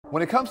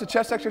When it comes to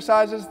chest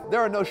exercises, there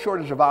are no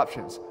shortage of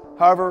options.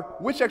 However,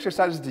 which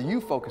exercises do you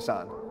focus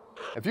on?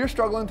 If you're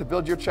struggling to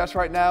build your chest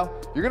right now,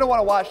 you're going to want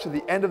to watch to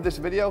the end of this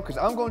video because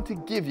I'm going to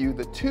give you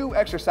the 2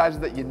 exercises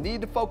that you need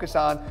to focus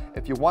on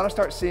if you want to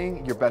start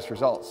seeing your best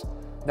results.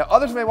 Now,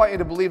 others may want you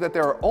to believe that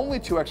there are only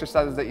 2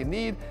 exercises that you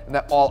need and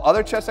that all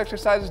other chest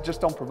exercises just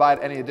don't provide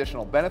any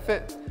additional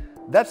benefit.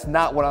 That's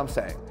not what I'm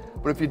saying.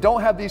 But if you don't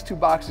have these 2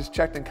 boxes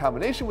checked in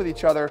combination with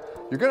each other,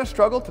 you're going to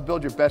struggle to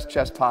build your best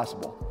chest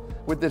possible.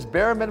 With this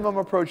bare minimum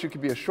approach, you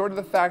can be assured of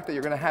the fact that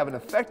you're going to have an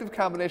effective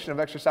combination of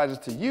exercises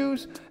to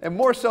use and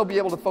more so be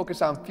able to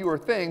focus on fewer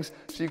things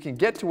so you can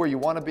get to where you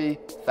want to be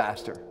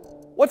faster.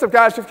 What's up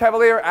guys, Jeff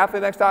Cavalier,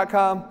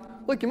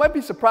 ATHLEAN-X.com. Look, you might be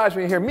surprised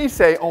when you hear me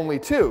say only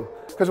 2,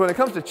 because when it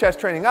comes to chest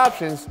training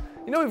options,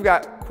 you know we've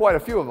got quite a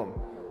few of them.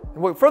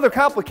 And what further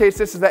complicates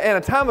this is that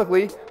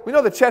anatomically, we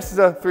know the chest is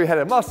a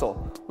 3-headed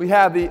muscle. We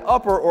have the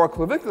upper or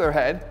clavicular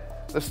head,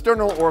 the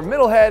sternal or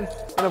middle head,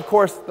 and of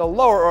course the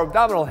lower or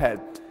abdominal head.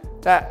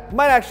 That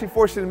might actually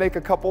force you to make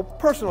a couple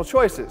personal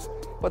choices.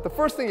 But the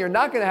first thing you're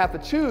not going to have to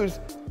choose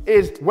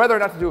is whether or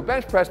not to do a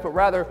bench press, but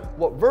rather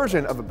what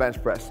version of a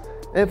bench press.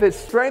 And if it's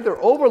strength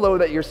or overload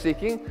that you're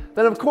seeking,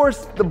 then of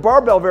course the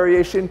barbell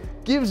variation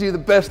gives you the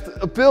best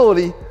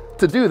ability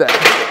to do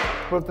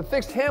that. But if the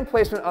fixed hand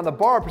placement on the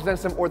bar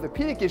presents some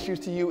orthopedic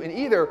issues to you in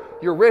either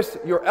your wrist,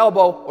 your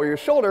elbow, or your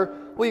shoulder,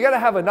 well, you got to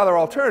have another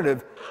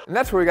alternative, and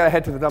that's where you got to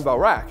head to the dumbbell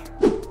rack.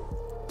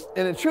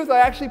 And in truth,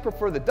 I actually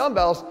prefer the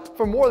dumbbells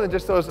for more than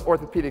just those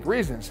orthopedic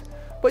reasons.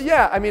 But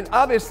yeah, I mean,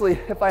 obviously,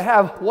 if I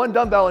have 1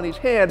 dumbbell in each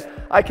hand,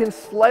 I can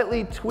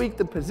slightly tweak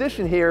the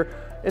position here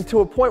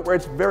into a point where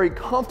it's very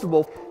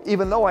comfortable,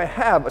 even though I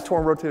have a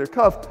torn rotator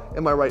cuff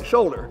in my right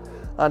shoulder.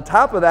 On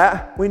top of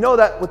that, we know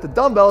that with the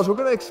dumbbells, we're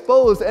going to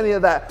expose any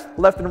of that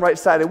left and right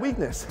sided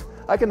weakness.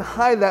 I can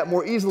hide that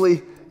more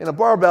easily in a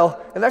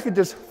barbell, and that could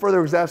just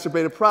further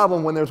exacerbate a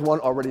problem when there's one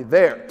already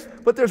there.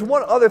 But there's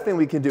one other thing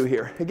we can do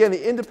here. Again,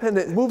 the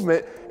independent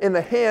movement in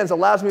the hands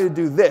allows me to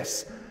do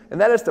this, and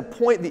that is to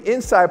point the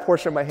inside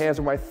portion of my hands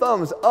or my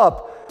thumbs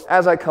up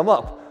as I come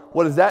up.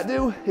 What does that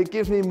do? It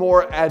gives me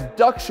more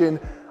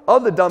adduction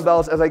of the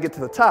dumbbells as I get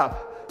to the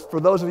top. For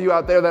those of you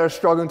out there that are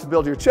struggling to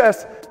build your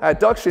chest,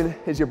 adduction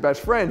is your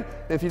best friend.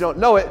 And if you don't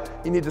know it,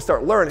 you need to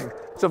start learning.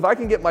 So if I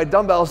can get my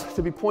dumbbells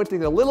to be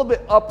pointing a little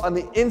bit up on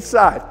the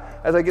inside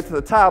as I get to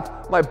the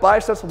top, my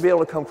biceps will be able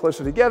to come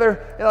closer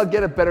together and I'll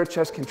get a better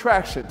chest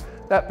contraction.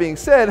 That being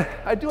said,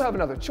 I do have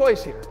another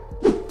choice here.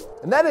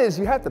 And that is,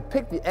 you have to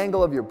pick the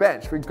angle of your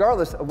bench,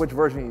 regardless of which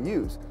version you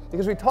use.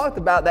 Because we talked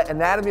about that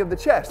anatomy of the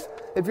chest.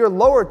 If your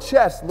lower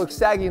chest looks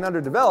saggy and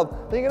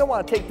underdeveloped, then you're going to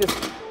want to take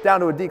this down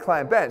to a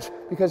decline bench,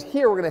 because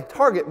here we're going to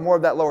target more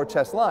of that lower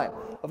chest line.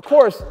 Of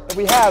course, if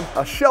we have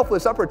a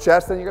shelfless upper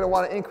chest, then you're going to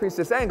want to increase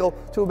this angle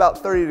to about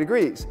 30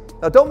 degrees.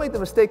 Now, don't make the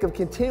mistake of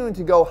continuing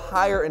to go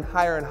higher and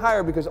higher and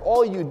higher, because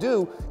all you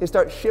do is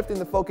start shifting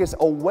the focus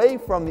away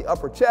from the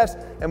upper chest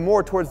and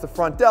more towards the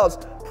front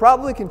delts,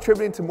 probably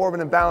contributing to more of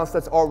an imbalance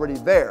that's already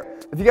there.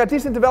 If you got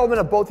decent development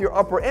of both your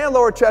upper and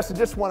lower chest and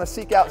just want to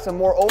seek out some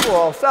more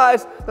overall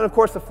size, then of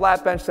course the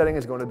flat bench setting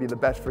is going to be the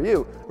best for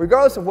you.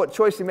 Regardless of what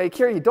choice you make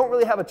here, you don't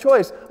really have a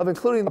choice of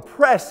including the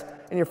press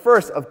in your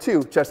first of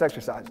 2 chest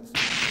exercises.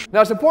 Now,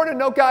 it's important to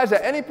note, guys,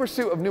 that any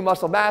pursuit of new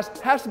muscle mass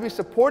has to be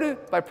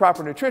supported by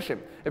proper nutrition.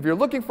 If you're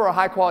looking for a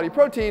high-quality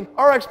protein,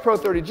 RX Pro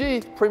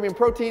 30G Premium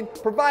Protein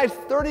provides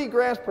 30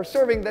 grams per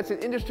serving. That's an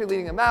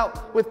industry-leading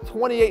amount with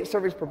 28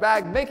 servings per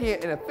bag, making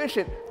it an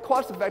efficient,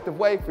 cost-effective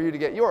way for you to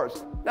get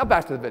yours. Now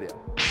back to the video.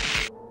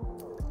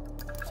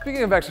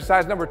 Speaking of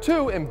exercise number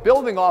 2, and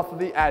building off of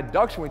the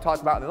adduction we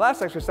talked about in the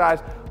last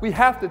exercise, we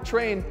have to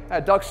train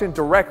adduction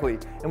directly,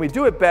 and we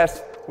do it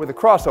best with a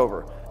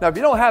crossover. Now, if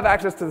you don't have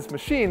access to this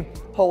machine,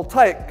 hold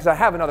tight, because I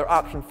have another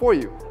option for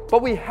you.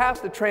 But we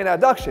have to train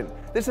adduction.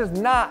 This is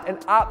not an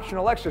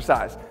optional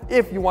exercise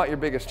if you want your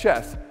biggest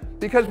chest.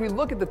 Because we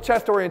look at the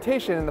chest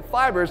orientation and the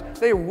fibers,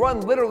 they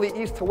run literally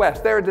east to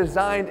west. They're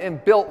designed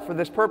and built for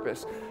this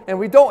purpose. And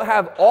we don't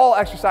have all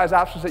exercise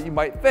options that you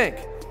might think.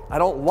 I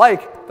don't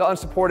like the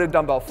unsupported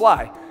dumbbell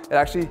fly. It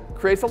actually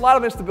creates a lot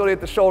of instability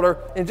at the shoulder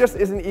and just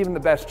isn't even the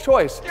best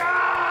choice.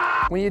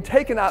 When you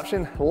take an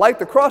option like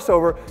the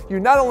crossover, you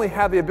not only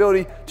have the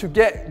ability to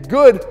get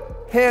good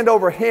hand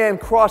over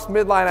hand cross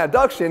midline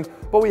adduction,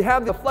 but we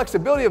have the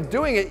flexibility of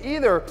doing it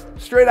either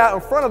straight out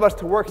in front of us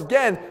to work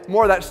again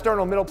more of that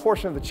sternal middle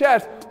portion of the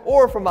chest,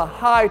 or from a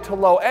high to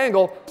low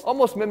angle,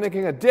 almost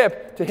mimicking a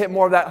dip to hit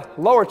more of that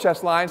lower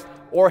chest line,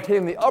 or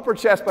hitting the upper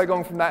chest by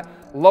going from that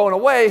low and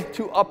away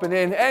to up and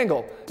in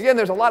angle. Again,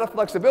 there's a lot of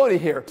flexibility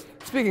here.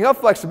 Speaking of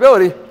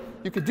flexibility,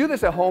 you could do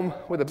this at home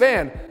with a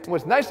band. And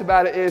what's nice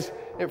about it is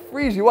it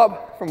frees you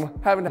up from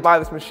having to buy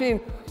this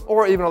machine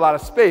or even a lot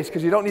of space,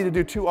 because you don't need to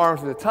do 2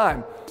 arms at a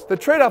time. The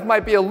trade-off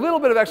might be a little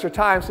bit of extra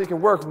time so you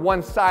can work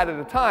one side at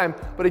a time,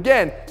 but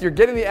again, you're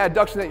getting the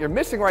adduction that you're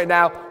missing right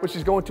now, which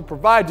is going to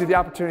provide you the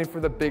opportunity for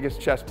the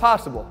biggest chest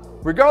possible.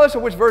 Regardless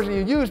of which version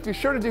you use, be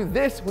sure to do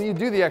this when you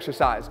do the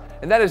exercise,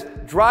 and that is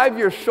drive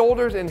your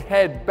shoulders and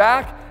head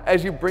back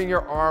as you bring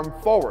your arm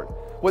forward.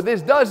 What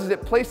this does is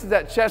it places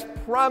that chest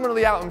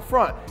prominently out in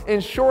front,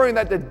 ensuring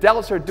that the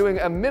delts are doing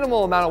a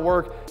minimal amount of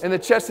work and the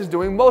chest is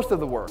doing most of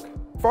the work.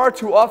 Far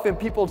too often,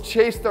 people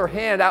chase their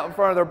hand out in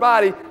front of their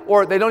body,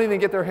 or they don't even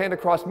get their hand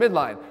across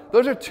midline.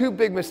 Those are two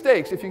big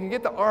mistakes. If you can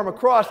get the arm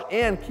across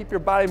and keep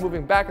your body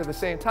moving back at the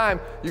same time,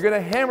 you're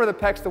gonna hammer the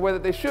pecs the way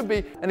that they should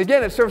be. And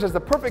again, it serves as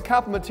the perfect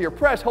complement to your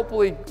press,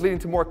 hopefully leading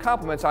to more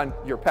compliments on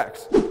your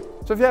pecs.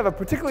 So if you have a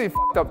particularly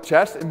fucked up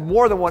chest and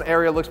more than one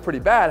area looks pretty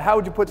bad, how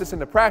would you put this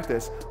into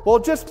practice? Well,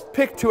 just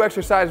pick 2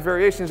 exercise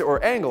variations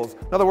or angles.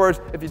 In other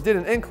words, if you did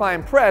an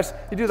incline press,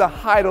 you do the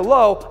high to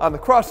low on the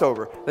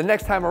crossover. The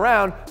next time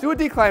around, do a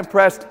decline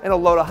press and a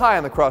low to high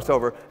on the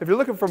crossover. If you're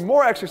looking for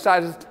more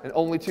exercises and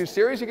only 2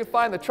 series, you can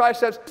find the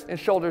triceps and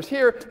shoulders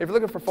here. If you're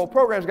looking for full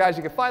programs, guys,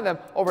 you can find them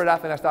over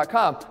at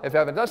ATHLEAN-X.com. If you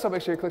haven't done so,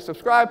 make sure you click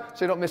subscribe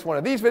so you don't miss one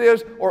of these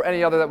videos or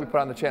any other that we put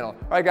on the channel.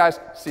 All right,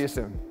 guys, see you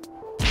soon.